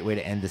song. A great way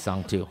to end the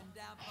song, too.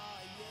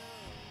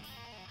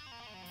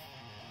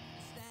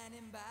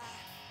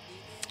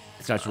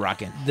 It starts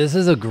rocking. This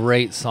is a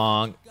great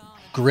song.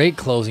 Great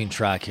closing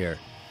track here.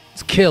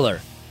 It's killer.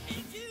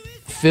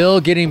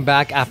 Phil getting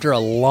back after a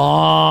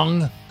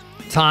long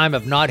time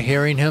of not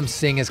hearing him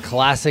sing his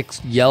classic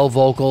yell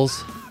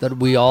vocals that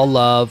we all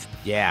love.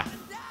 Yeah.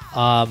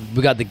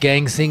 We got the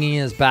gang singing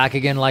is back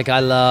again like I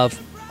love.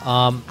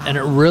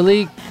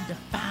 And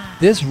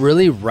this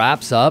really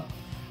wraps up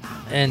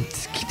and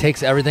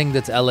takes everything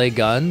that's LA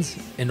Guns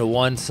into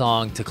one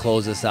song to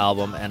close this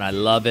album, and I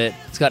love it.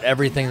 It's got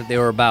everything that they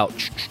were about.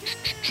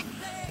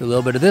 A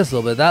little bit of this, a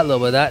little bit of that, a little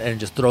bit of that, and it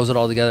just throws it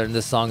all together, and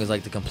this song is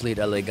like the complete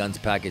LA Guns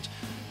package.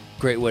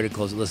 Great way to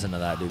close it. Listen to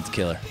that, dude. It's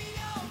killer.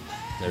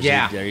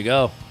 There you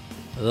go.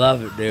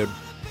 Love it, dude.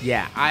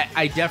 Yeah,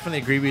 I definitely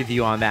agree with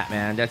you on that,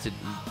 man. That's a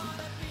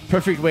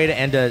perfect way to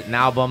end an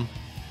album.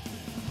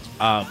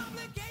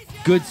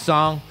 Good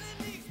song.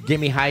 Get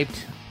me hyped.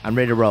 I'm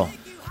ready to roll.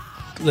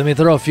 Let me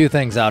throw a few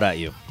things out at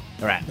you.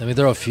 All right. Let me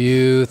throw a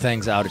few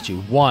things out at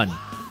you. One,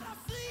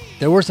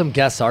 there were some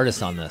guest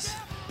artists on this.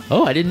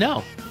 Oh, I didn't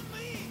know.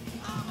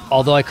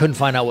 Although I couldn't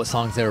find out what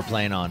songs they were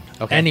playing on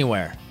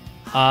anywhere.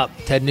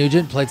 Ted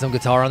Nugent played some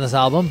guitar on this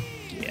album.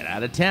 Get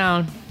out of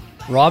town.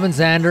 Robin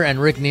Zander and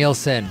Rick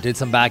Nielsen did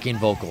some backing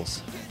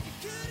vocals.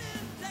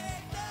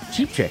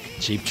 Cheap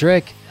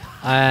Trick.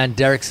 And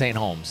Derek St.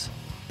 Holmes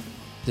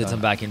did some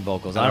backing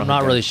vocals. I'm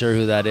not really sure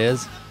who that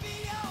is,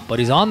 but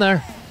he's on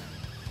there.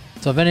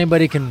 So if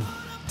anybody can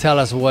tell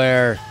us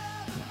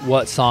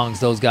what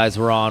songs those guys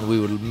were on, we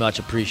would much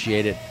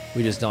appreciate it.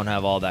 We just don't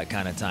have all that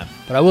kind of time.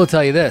 But I will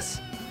tell you this.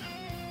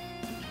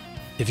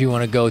 If you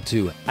want to go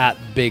to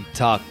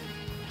 @BigTalk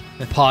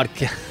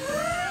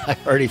Podcast, I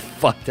already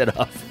fucked it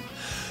up.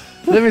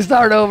 Let me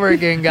start over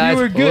again, guys.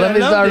 You were good. Let me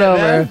start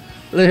over.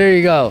 Here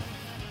you go.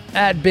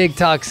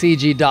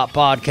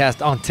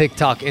 @BigTalkCG.podcast on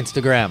TikTok,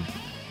 Instagram.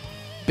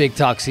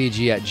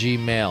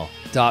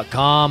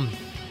 BigTalkCG@gmail.com.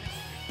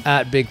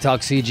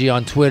 @BigTalkCG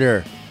on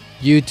Twitter,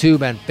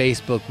 YouTube, and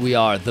Facebook. We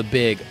are the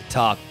Big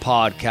Talk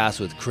Podcast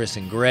with Chris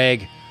and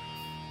Greg.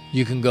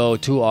 You can go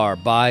to our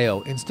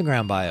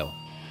Instagram bio.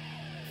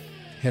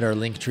 Hit our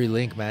Linktree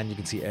link, man. You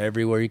can see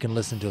everywhere you can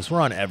listen to us.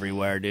 We're on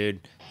everywhere, dude.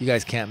 You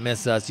guys can't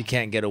miss us. You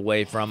can't get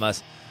away from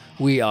us.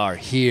 We are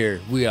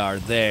here. We are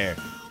there.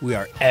 We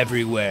are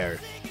everywhere,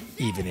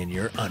 even in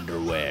your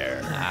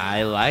underwear.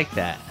 I like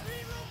that.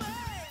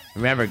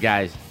 Remember,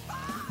 guys,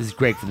 this is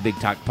Greg for the Big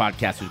Talk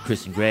Podcast with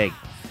Chris and Greg.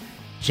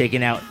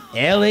 Checking out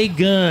LA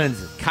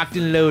Guns, cocked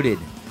and loaded.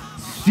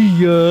 See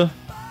ya.